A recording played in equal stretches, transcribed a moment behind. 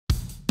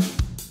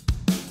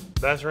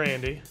That's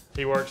Randy.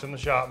 He works in the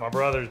shop. My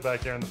brother's back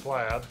there in the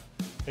plaid.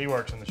 He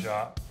works in the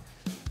shop.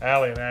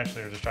 Allie and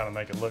Ashley are just trying to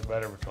make it look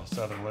better because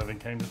Southern Living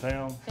came to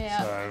town.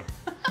 Yeah. So.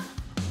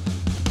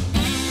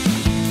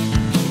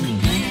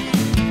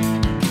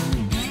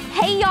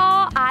 Hey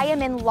y'all, I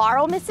am in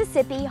Laurel,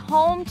 Mississippi,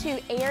 home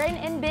to Erin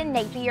and Ben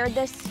Napier,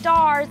 the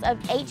stars of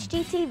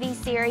HGTV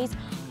series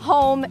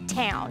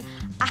Hometown.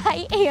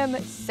 I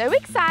am so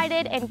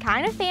excited and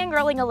kind of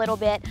fangirling a little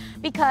bit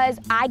because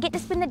I get to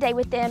spend the day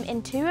with them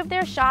in 2 of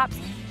their shops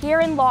here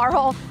in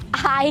Laurel.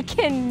 I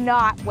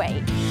cannot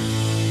wait.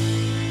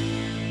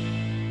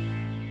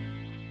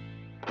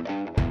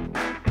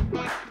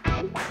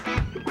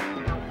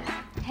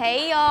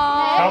 Hey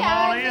y'all. Come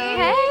on in.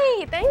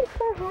 Hey, thanks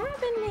for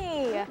having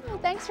me. Well,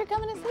 thanks for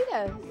coming to see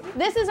us.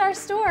 This is our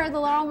store, the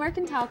Laurel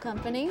Mercantile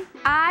Company.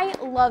 I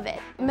love it.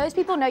 Most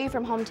people know you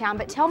from Hometown,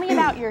 but tell me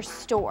about your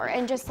store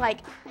and just like,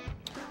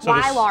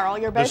 why Laurel?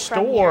 You're both from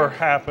here. The store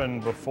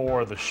happened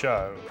before the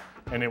show,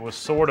 and it was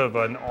sort of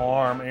an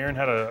arm. Erin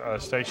had a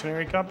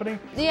stationery company.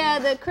 Yeah,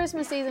 the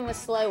Christmas season was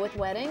slow with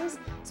weddings,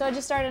 so I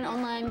just started an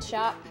online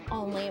shop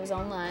only. It was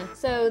online.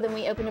 So then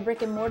we opened a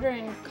brick and mortar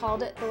and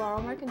called it the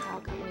Laurel Mercantile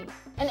Company.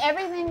 And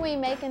everything we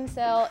make and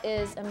sell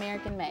is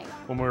American made.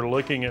 When we're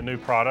looking at new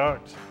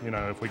product, you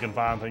know, if we can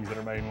find things that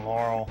are made in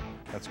Laurel,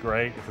 that's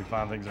great. If we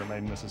find things that are made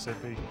in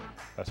Mississippi,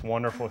 that's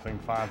wonderful. If we can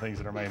find things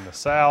that are made in the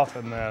South,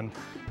 and then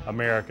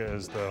America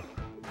is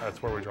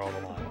that's where we draw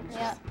the line.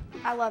 Yeah.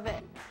 I love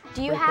it.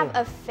 Do you have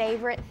a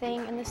favorite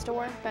thing in the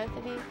store, both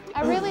of you?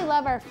 I really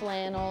love our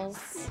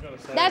flannels.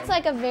 That's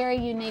like a very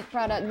unique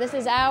product. This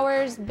is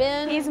ours.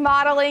 Ben. He's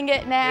modeling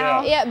it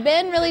now. Yeah,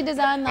 Ben really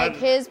designed like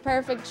his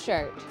perfect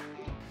shirt.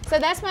 So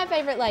that's my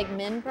favorite like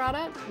men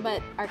product,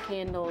 but our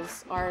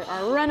candles are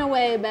our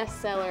runaway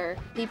bestseller.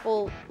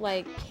 People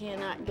like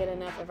cannot get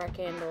enough of our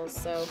candles,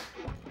 so.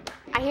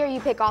 I hear you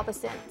pick all the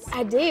scents.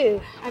 I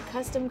do. I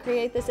custom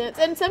create the scents.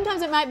 And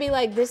sometimes it might be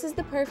like, this is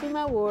the perfume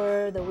I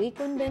wore the week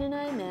when Ben and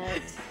I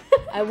met.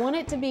 I want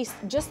it to be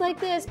just like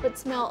this, but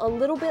smell a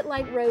little bit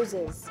like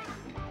roses.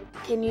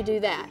 Can you do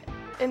that?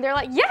 And they're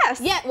like,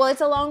 yes. Yeah, well, it's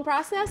a long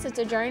process. It's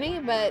a journey,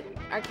 but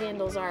our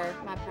candles are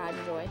my pride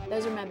and joy.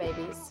 Those are my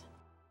babies.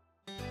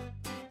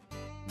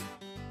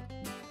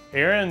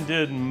 Erin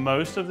did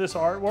most of this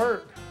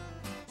artwork.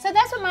 So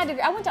that's what my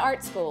degree, I went to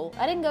art school.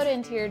 I didn't go to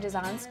interior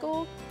design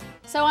school.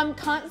 So I'm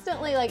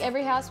constantly, like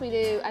every house we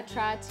do, I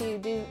try to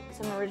do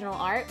some original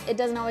art. It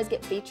doesn't always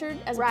get featured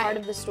as a part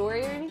of the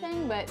story or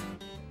anything, but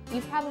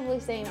you've probably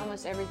seen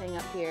almost everything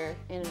up here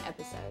in an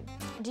episode.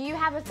 Do you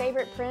have a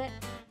favorite print,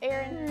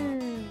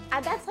 Erin?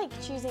 That's like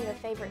choosing a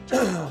favorite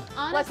job.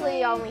 Honestly, luckily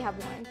you only have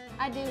one.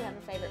 I do have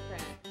a favorite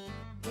print.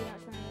 Do you know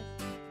which one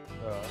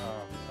it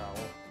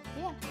is?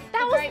 Yeah,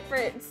 that was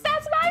grapefruits.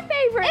 That's my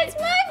favorite. It's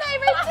my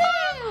favorite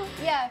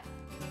too. Yeah.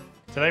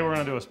 Today we're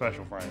gonna do a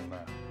special frame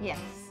now. Yes.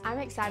 I'm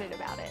excited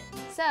about it.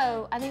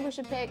 So I think we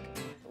should pick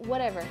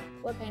whatever.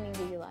 What painting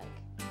do you like?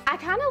 I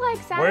kind of like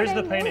Saturday Where's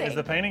the painting? morning. Is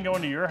the painting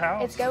going to your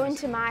house? It's going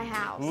to my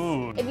house.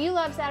 Ooh. If you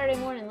love Saturday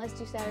morning, let's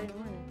do Saturday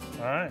morning.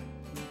 All right.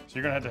 So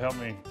you're gonna have to help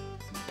me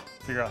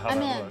figure out how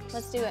that looks.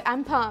 Let's do it.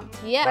 I'm pumped.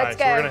 Yeah. All Let's right,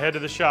 go. so we're gonna head to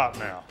the shop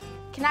now.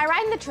 Can I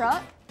ride in the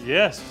truck?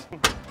 Yes.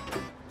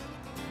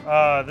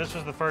 This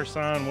was the first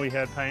sign we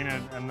had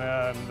painted, and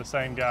then the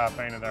same guy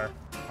painted our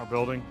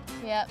building.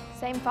 Yep.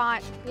 Same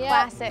font. Yep.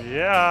 Classic.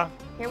 Yeah.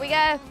 Here we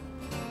go.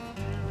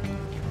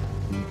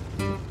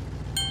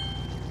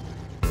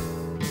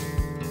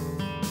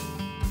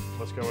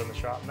 Let's go in the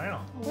shop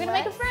now. We're gonna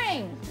make a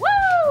frame.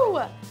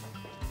 Woo!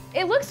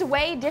 It looks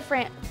way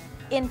different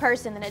in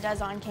person than it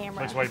does on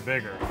camera. Looks way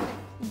bigger.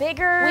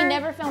 Bigger. We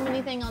never film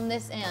anything on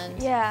this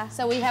end. Yeah.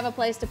 So we have a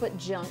place to put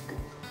junk.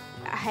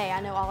 Hey, I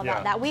know all about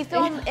Yeah. that. We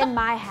film in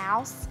my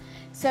house,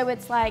 so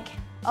it's like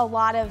a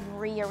lot of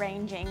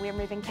rearranging. We're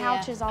moving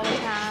couches all the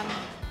time.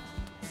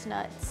 It's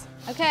nuts.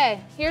 Okay,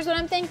 here's what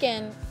I'm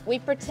thinking. We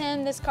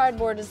pretend this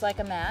cardboard is like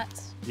a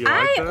mat. You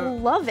like I that?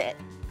 love it.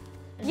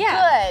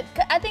 Yeah.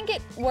 Good. I think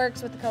it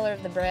works with the color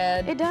of the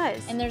bread. It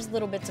does. And there's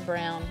little bits of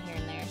brown here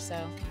and there,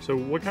 so. So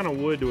what kind of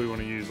wood do we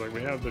want to use? Like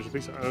there's a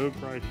piece of oak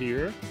right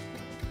here.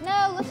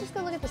 No, let's just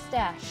go look at the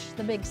stash,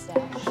 the big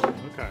stash.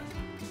 Okay.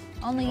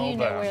 Only you Hold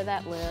know that. where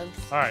that lives.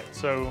 All right,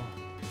 so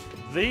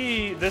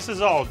this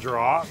is all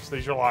drops.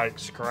 These are like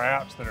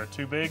scraps that are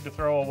too big to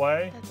throw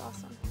away, That's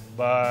awesome.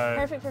 but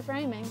Perfect for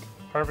framing.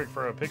 perfect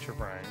for a picture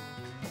frame.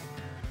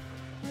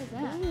 What is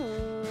that?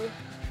 Ooh.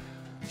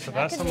 So That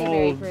that's could some be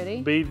very old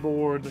pretty.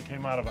 beadboard that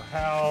came out of a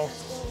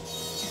house.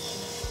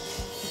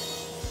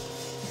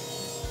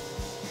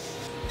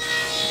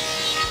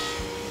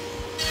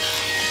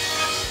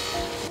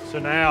 So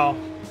now,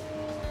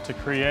 to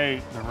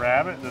create the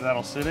rabbit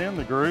that'll sit in,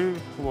 the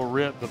groove, we'll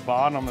rip the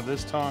bottom of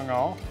this tongue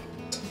off.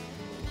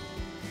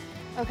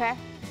 Okay.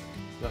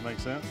 Does that make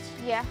sense?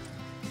 Yeah.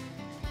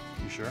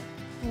 You sure?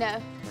 No.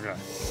 Okay.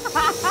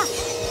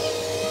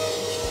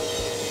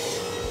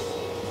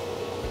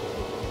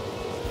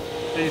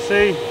 Do you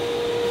see?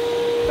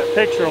 That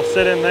picture will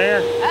sit in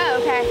there. Oh,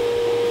 okay.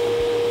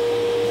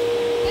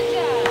 Good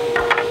job.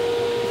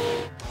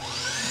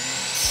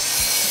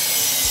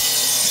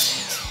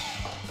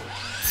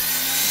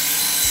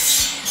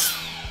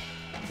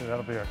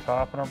 That'll be our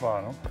top and our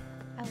bottom.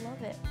 I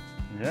love it.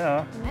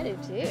 Yeah. I do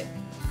too.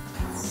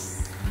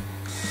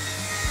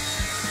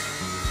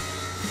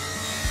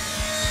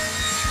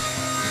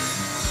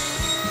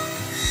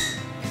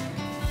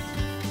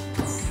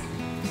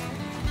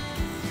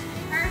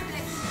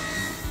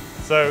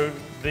 So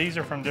these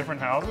are from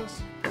different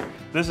houses.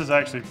 This is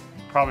actually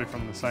probably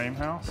from the same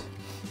house,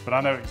 but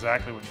I know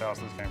exactly which house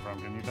this came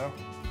from. Can you tell?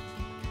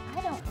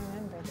 I don't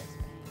remember this.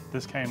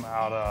 This came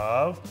out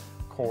of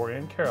Corey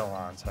and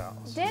Caroline's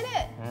house. Did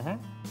it? Mm-hmm.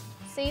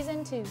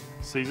 Season 2.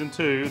 Season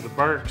 2, the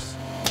Burks.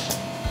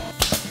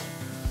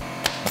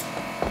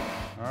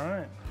 All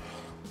right.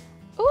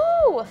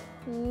 Ooh,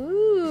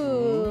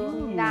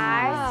 Ooh.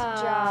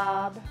 nice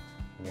job.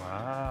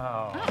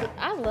 Wow.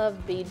 I love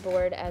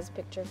beadboard as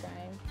picture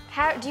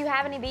frame. Do you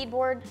have any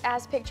beadboard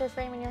as picture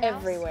frame in your house?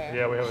 Everywhere.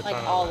 Yeah, we have a ton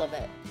like of all it. of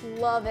it.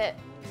 Love it.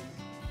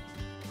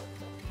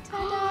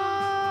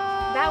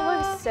 Ta-da! That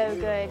looks so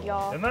good,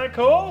 y'all. Isn't that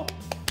cool?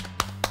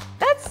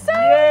 That's so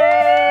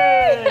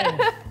Yay!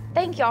 great!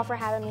 Thank y'all for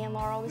having me in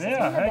Laurel. This has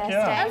Yeah, been the heck best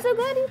yeah. day. I'm so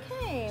glad you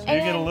came. So you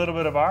get a little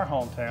bit of our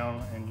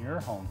hometown in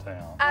your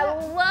hometown. I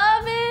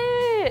love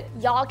it!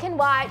 Y'all can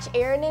watch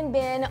Erin and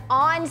Ben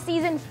on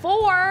season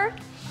 4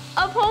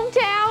 of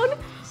Hometown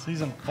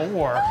Season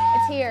 4.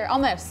 It's here,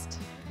 almost.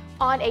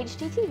 on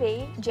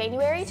HGTV,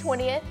 January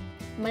 20th,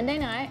 Monday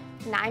night.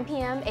 9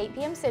 p.m., 8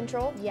 p.m.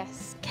 Central.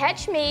 Yes.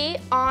 Catch me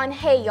on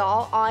Hey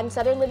Y'all on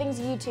Southern Living's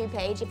YouTube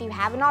page. If you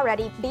haven't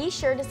already, be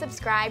sure to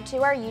subscribe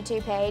to our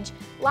YouTube page.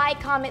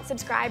 Like, comment,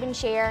 subscribe, and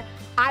share.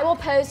 I will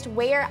post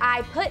where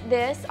I put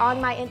this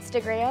on my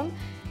Instagram.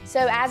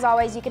 So as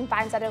always, you can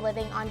find Southern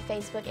Living on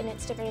Facebook and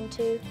Instagram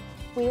too.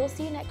 We will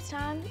see you next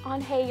time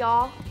on Hey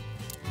Y'all.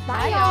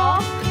 Bye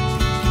y'all.